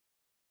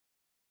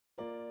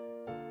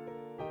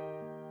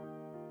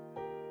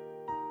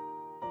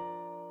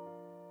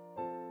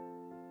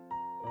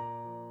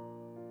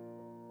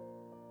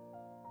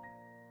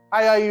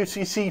Hi,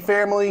 IUCC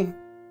family.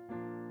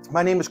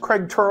 My name is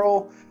Craig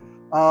Tyrl.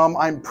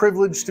 I'm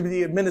privileged to be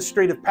the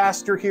administrative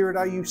pastor here at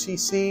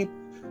IUCC.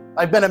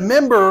 I've been a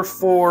member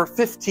for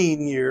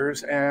 15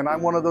 years, and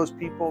I'm one of those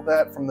people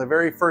that from the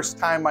very first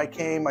time I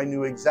came, I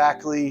knew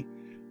exactly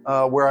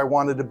where I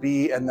wanted to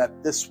be and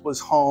that this was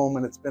home,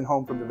 and it's been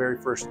home from the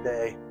very first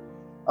day.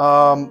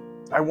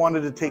 I wanted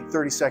to take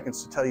 30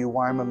 seconds to tell you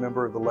why I'm a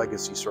member of the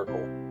Legacy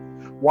Circle,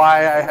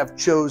 why I have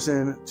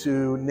chosen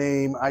to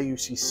name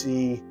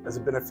IUCC as a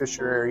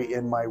beneficiary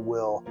in my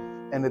will.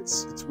 And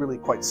it's really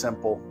quite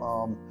simple.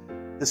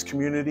 This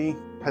community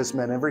has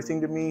meant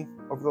everything to me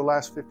over the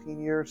last 15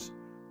 years.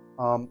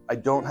 I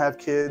don't have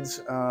kids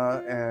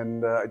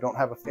and I don't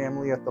have a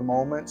family at the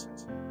moment.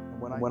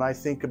 When I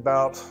think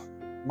about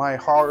my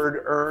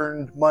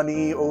hard-earned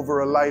money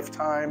over a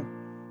lifetime,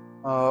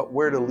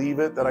 where to leave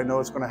it, that I know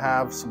it's going to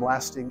have some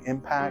lasting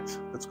impact,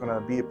 that's going to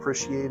be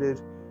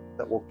appreciated,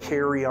 that will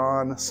carry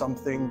on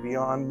something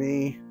beyond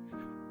me.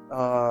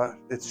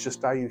 It's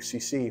just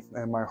IUCC,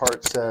 and my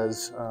heart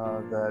says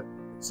that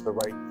it's the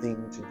right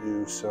thing to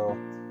do. So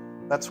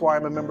that's why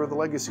I'm a member of the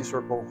Legacy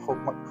Circle.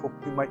 Hope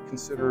you might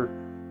consider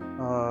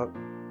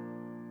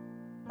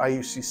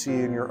IUCC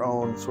in your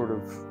own sort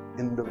of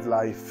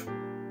end-of-life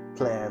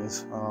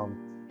plans.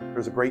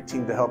 There's a great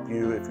team to help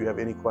you if you have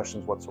any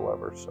questions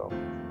whatsoever. So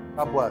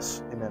God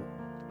bless. Amen.